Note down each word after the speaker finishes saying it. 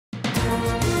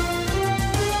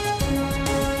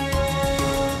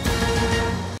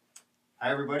Hi,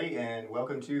 everybody, and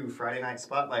welcome to Friday Night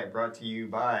Spotlight, brought to you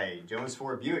by Jones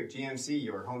Ford Buick GMC,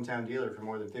 your hometown dealer for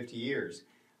more than 50 years.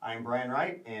 I am Brian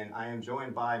Wright, and I am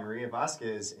joined by Maria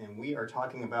Vasquez, and we are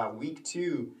talking about week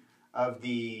 2 of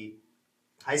the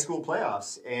high school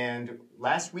playoffs. And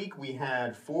last week we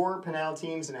had 4 Pinal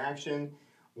teams in action.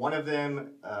 One of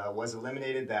them was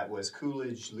eliminated. That was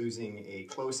Coolidge, losing a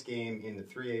close game in the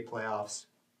 3A playoffs.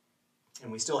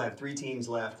 And we still have 3 teams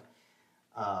left.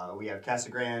 We have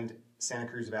Casa Grande, Santa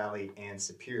Cruz Valley, and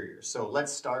Superior. So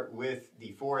let's start with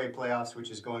the 4A playoffs,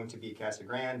 which is going to be Casa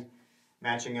Grande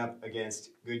matching up against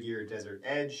Goodyear Desert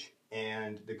Edge.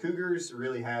 And the Cougars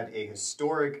really had a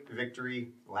historic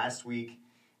victory last week.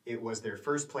 It was their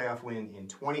first playoff win in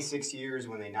 26 years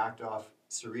when they knocked off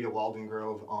Sarita Walden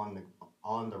Grove on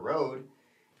the road.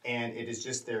 And it is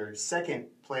just their second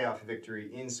playoff victory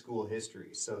in school history.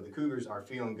 So the Cougars are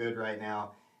feeling good right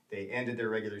now. They ended their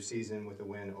regular season with a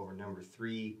win over number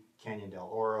 3, Canyon del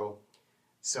Oro.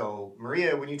 So,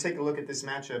 Maria, when you take a look at this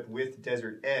matchup with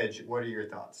Desert Edge, what are your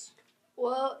thoughts?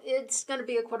 Well, it's going to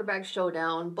be a quarterback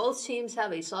showdown. Both teams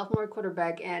have a sophomore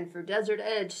quarterback, and for Desert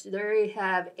Edge, they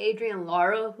have Adrian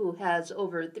Lara, who has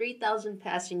over 3,000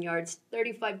 passing yards,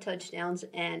 35 touchdowns,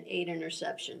 and 8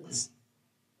 interceptions.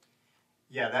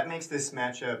 Yeah, that makes this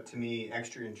matchup, to me,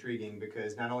 extra intriguing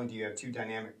because not only do you have 2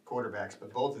 dynamic quarterbacks,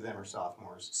 but both of them are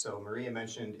sophomores. So Maria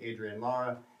mentioned Adrian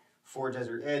Lara for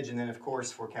Desert Edge, and then, of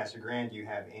course, for Casa Grande, you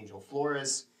have Angel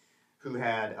Flores, who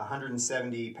had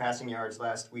 170 passing yards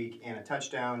last week and a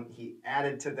touchdown. He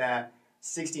added to that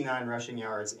 69 rushing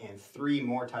yards and 3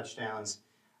 more touchdowns.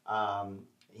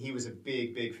 He was a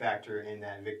big factor in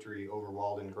that victory over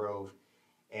Walden Grove.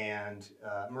 And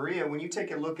Maria, when you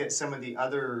take a look at some of the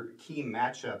other key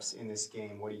matchups in this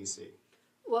game, what do you see?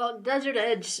 Well, Desert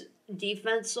Edge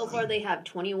defense, so far they have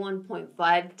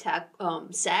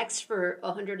 21.5 sacks for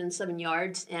 107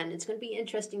 yards, and it's going to be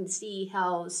interesting to see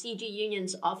how CG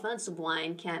Union's offensive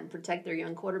line can protect their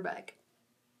young quarterback.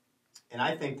 And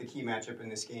I think the key matchup in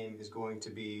this game is going to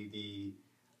be the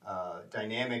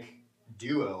dynamic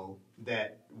duo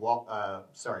that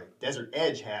Desert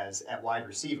Edge has at wide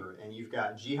receiver. And you've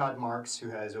got Jihad Marks, who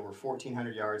has over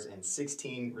 1,400 yards and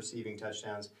 16 receiving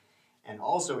touchdowns, and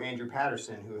also Andrew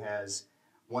Patterson, who has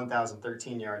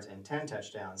 1,013 yards and 10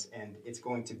 touchdowns. And it's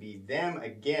going to be them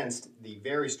against the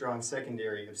very strong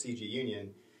secondary of CG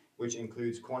Union, which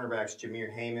includes cornerbacks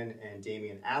Jameer Heyman and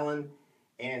Damian Allen,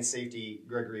 and safety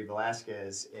Gregory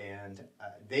Velasquez. And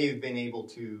they've been able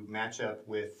to match up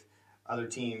with other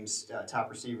teams' top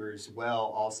receivers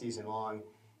well all season long,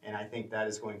 and I think that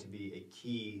is going to be a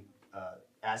key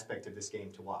aspect of this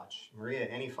game to watch. Maria,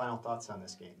 any final thoughts on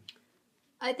this game?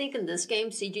 I think in this game,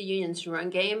 CG Union's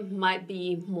run game might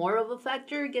be more of a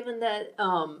factor, given that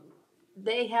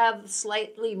they have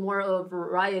slightly more of a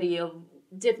variety of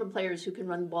different players who can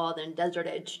run the ball than Desert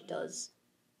Edge does.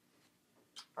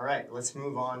 All right, let's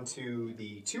move on to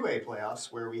the 2A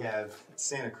playoffs, where we have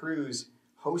Santa Cruz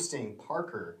hosting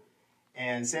Parker.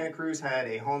 And Santa Cruz had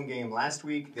a home game last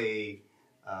week. They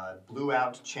blew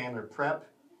out Chandler Prep,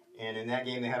 and in that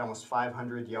game they had almost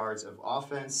 500 yards of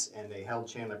offense, and they held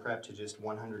Chandler Prep to just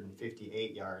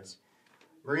 158 yards.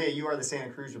 Maria, you are the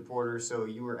Santa Cruz reporter, so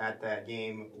you were at that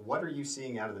game. What are you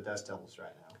seeing out of the Dust Devils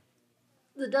right now?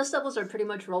 The Dust Devils are pretty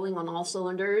much rolling on all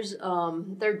cylinders.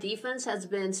 Their defense has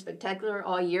been spectacular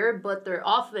all year, but their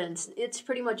offense, it's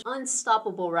pretty much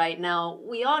unstoppable right now.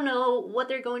 We all know what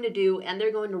they're going to do, and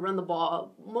they're going to run the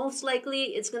ball. Most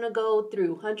likely, it's going to go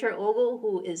through Hunter Ogle,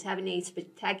 who is having a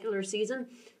spectacular season.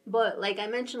 But like I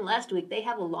mentioned last week, they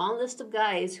have a long list of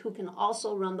guys who can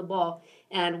also run the ball,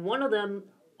 and one of them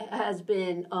has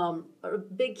been a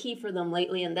big key for them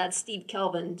lately, and that's Steve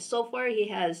Kelvin. So far, he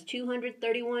has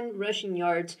 231 rushing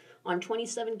yards on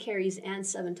 27 carries and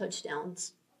 7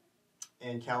 touchdowns.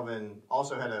 And Calvin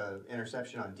also had an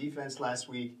interception on defense last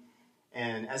week.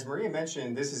 And as Maria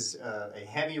mentioned, this is a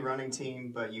heavy running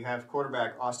team, but you have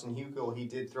quarterback Austin Hukel. He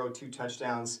did throw 2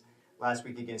 touchdowns last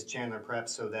week against Chandler Prep,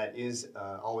 so that is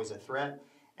always a threat.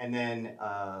 And then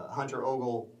Hunter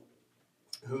Ogle,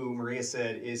 who Maria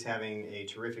said is having a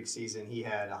terrific season. He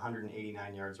had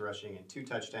 189 yards rushing and 2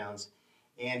 touchdowns,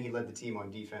 and he led the team on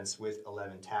defense with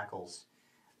 11 tackles.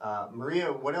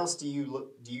 Maria, what else do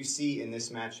you see in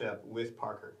this matchup with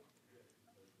Parker?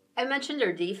 I mentioned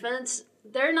their defense.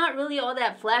 They're not really all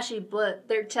that flashy, but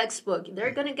they're textbook. They're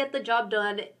going to get the job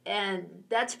done, and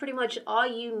that's pretty much all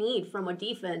you need from a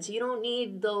defense. You don't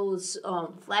need those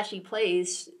flashy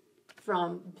plays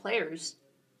from players.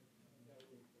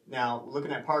 Now,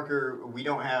 looking at Parker, we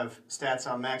don't have stats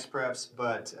on Max Preps,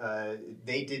 but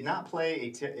they did not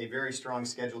play a very strong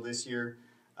schedule this year.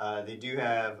 They do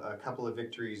have a couple of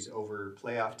victories over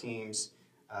playoff teams.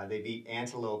 They beat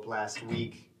Antelope last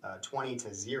week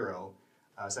 20-0.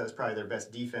 So that was probably their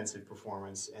best defensive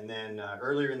performance. And then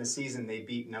earlier in the season, they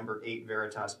beat number 8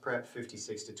 Veritas Prep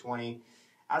 56-20.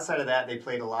 Outside of that, they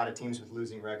played a lot of teams with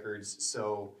losing records.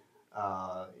 So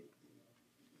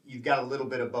you've got a little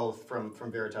bit of both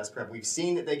from Veritas Prep. We've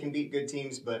seen that they can beat good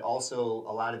teams, but also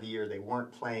a lot of the year they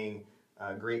weren't playing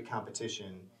great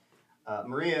competition.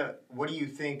 Maria, what do you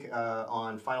think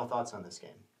on final thoughts on this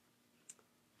game?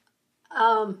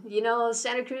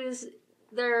 Santa Cruz,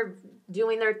 they're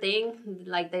doing their thing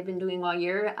like they've been doing all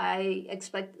year. I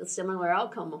expect a similar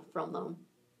outcome from them.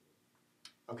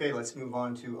 Okay, let's move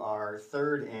on to our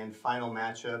third and final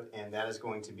matchup, and that is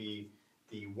going to be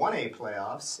the 1A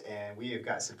playoffs. And we have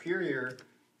got Superior,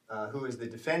 who is the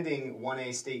defending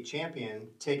 1A state champion,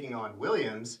 taking on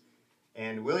Williams.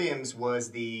 And Williams was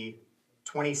the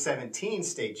 2017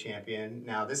 state champion.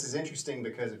 Now, this is interesting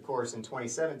because, of course, in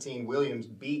 2017, Williams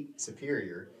beat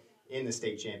Superior in the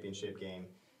state championship game.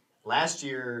 Last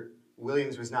year,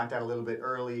 Williams was knocked out a little bit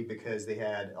early because they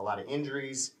had a lot of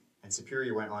injuries, and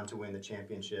Superior went on to win the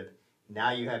championship.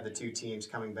 Now you have the two teams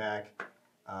coming back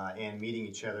and meeting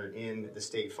each other in the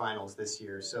state finals this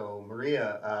year. So,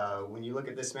 Maria, when you look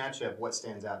at this matchup, what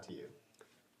stands out to you?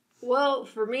 Well,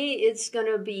 for me, it's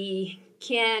going to be,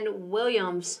 can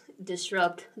Williams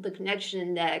disrupt the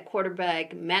connection that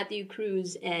quarterback Matthew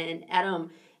Cruz and Adam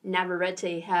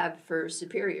Navarrete have for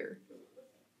Superior?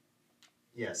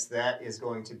 Yes, that is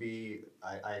going to be,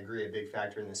 I agree, a big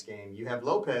factor in this game. You have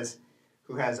Lopez,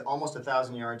 who has almost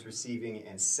 1,000 yards receiving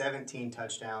and 17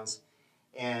 touchdowns.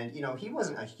 And, he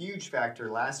wasn't a huge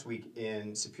factor last week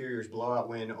in Superior's blowout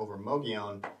win over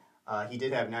Mogollon. He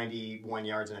did have 91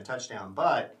 yards and a touchdown.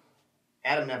 But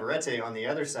Adam Navarrete, on the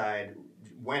other side,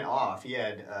 went off. He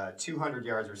had 200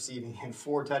 yards receiving and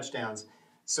 4 touchdowns.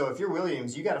 So if you're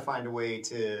Williams, you got to find a way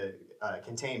to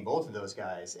contain both of those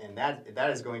guys, and that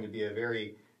is going to be a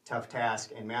very tough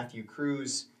task. And Matthew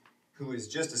Cruz, who is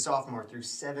just a sophomore, threw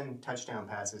 7 touchdown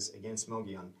passes against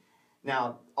Mogollon.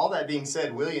 Now, all that being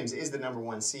said, Williams is the number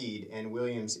 1 seed, and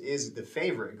Williams is the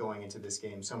favorite going into this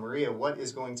game. So, Maria, what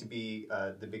is going to be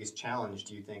the biggest challenge,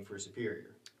 do you think, for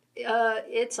Superior?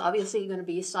 It's obviously going to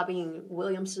be stopping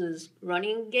Williams'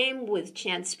 running game with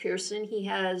Chance Pearson. He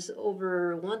has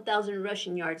over 1,000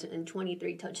 rushing yards and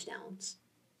 23 touchdowns.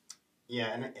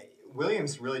 Yeah, and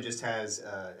Williams really just has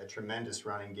a tremendous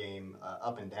running game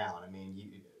up and down. I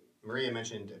mean, Maria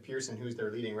mentioned Pearson, who's their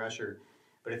leading rusher.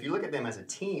 But if you look at them as a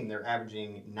team, they're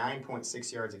averaging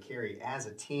 9.6 yards a carry as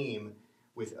a team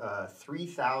with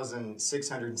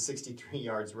 3,663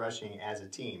 yards rushing as a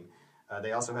team.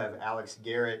 They also have Alex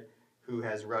Garrett, who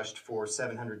has rushed for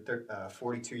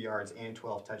 742 yards and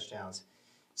 12 touchdowns.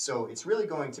 So it's really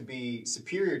going to be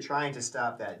Superior trying to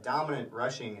stop that dominant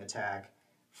rushing attack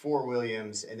for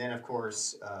Williams. And then, of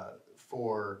course,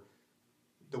 for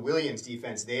the Williams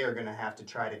defense, they are going to have to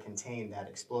try to contain that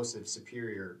explosive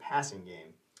Superior passing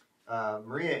game.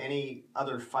 Maria, any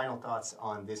other final thoughts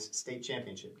on this state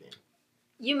championship game?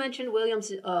 You mentioned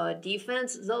Williams'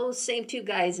 defense. Those same 2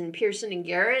 guys in Pearson and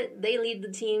Garrett, they lead the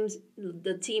team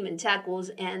in tackles,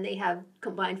 and they have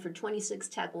combined for 26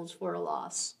 tackles for a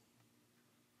loss.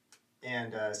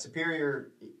 And Superior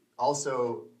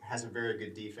also has a very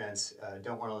good defense.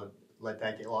 Don't want to let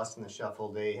that get lost in the shuffle.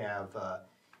 They have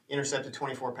intercepted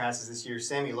 24 passes this year.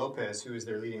 Sammy Lopez, who is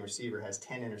their leading receiver, has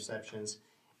 10 interceptions,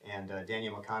 and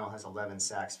Daniel McConnell has 11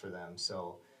 sacks for them.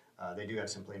 So they do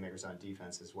have some playmakers on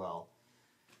defense as well.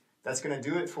 That's going to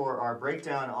do it for our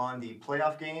breakdown on the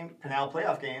Pinal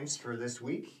playoff games for this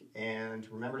week. And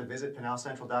remember to visit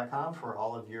PinalCentral.com for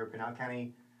all of your Pinal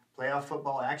County playoff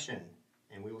football action.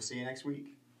 And we will see you next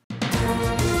week.